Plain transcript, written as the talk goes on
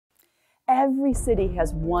Every city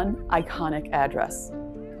has one iconic address.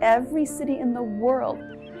 Every city in the world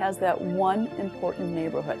has that one important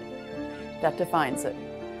neighborhood that defines it.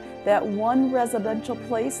 That one residential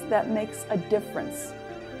place that makes a difference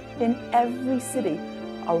in every city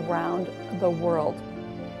around the world.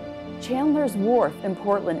 Chandlers Wharf in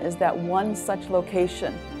Portland is that one such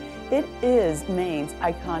location. It is Maine's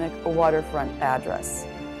iconic waterfront address.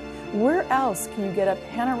 Where else can you get a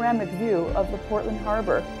panoramic view of the Portland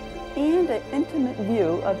Harbor and an intimate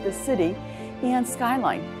view of the city and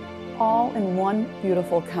skyline, all in one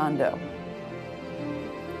beautiful condo?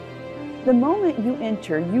 The moment you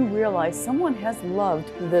enter, you realize someone has loved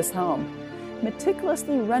this home.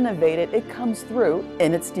 Meticulously renovated, it comes through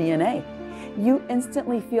in its DNA. You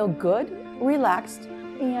instantly feel good, relaxed,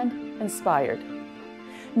 and inspired.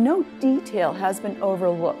 No detail has been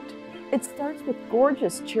overlooked. It starts with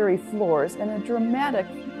gorgeous cherry floors and a dramatic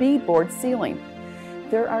beadboard ceiling.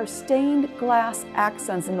 There are stained glass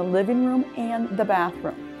accents in the living room and the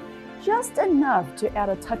bathroom, just enough to add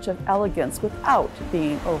a touch of elegance without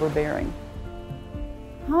being overbearing.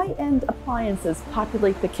 High-end appliances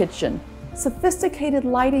populate the kitchen. Sophisticated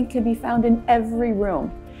lighting can be found in every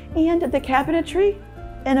room. And the cabinetry,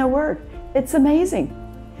 in a word, it's amazing.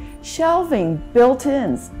 Shelving,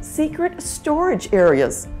 built-ins, secret storage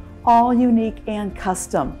areas, all unique and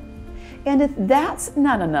custom. And if that's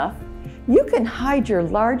not enough, you can hide your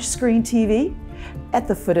large screen TV at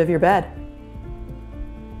the foot of your bed.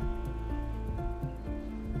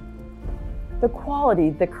 The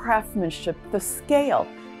quality, the craftsmanship, the scale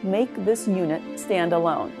make this unit stand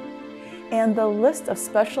alone. And the list of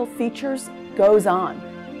special features goes on.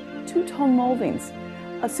 Two-tone moldings,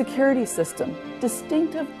 a security system,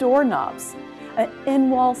 distinctive doorknobs, an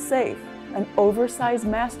in-wall safe, an oversized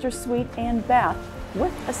master suite and bath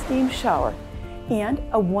with a steam shower, and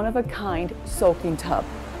a one-of-a-kind soaking tub.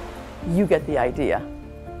 You get the idea.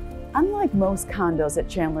 Unlike most condos at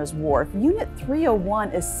Chandlers Wharf, Unit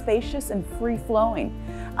 301 is spacious and free-flowing,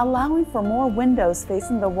 allowing for more windows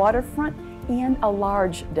facing the waterfront and a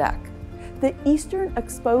large deck. The eastern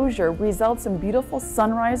exposure results in beautiful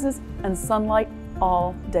sunrises and sunlight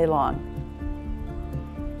all day long.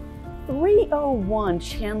 301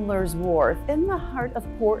 Chandlers Wharf in the heart of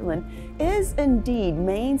Portland is indeed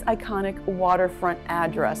Maine's iconic waterfront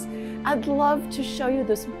address. I'd love to show you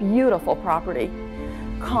this beautiful property.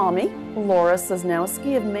 Call me, Laura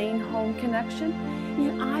Sosnowski of Maine Home Connection,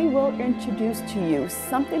 and I will introduce to you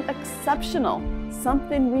something exceptional,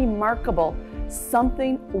 something remarkable,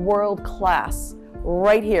 something world-class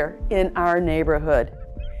right here in our neighborhood.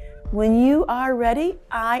 When you are ready,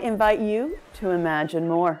 I invite you to imagine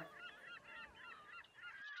more.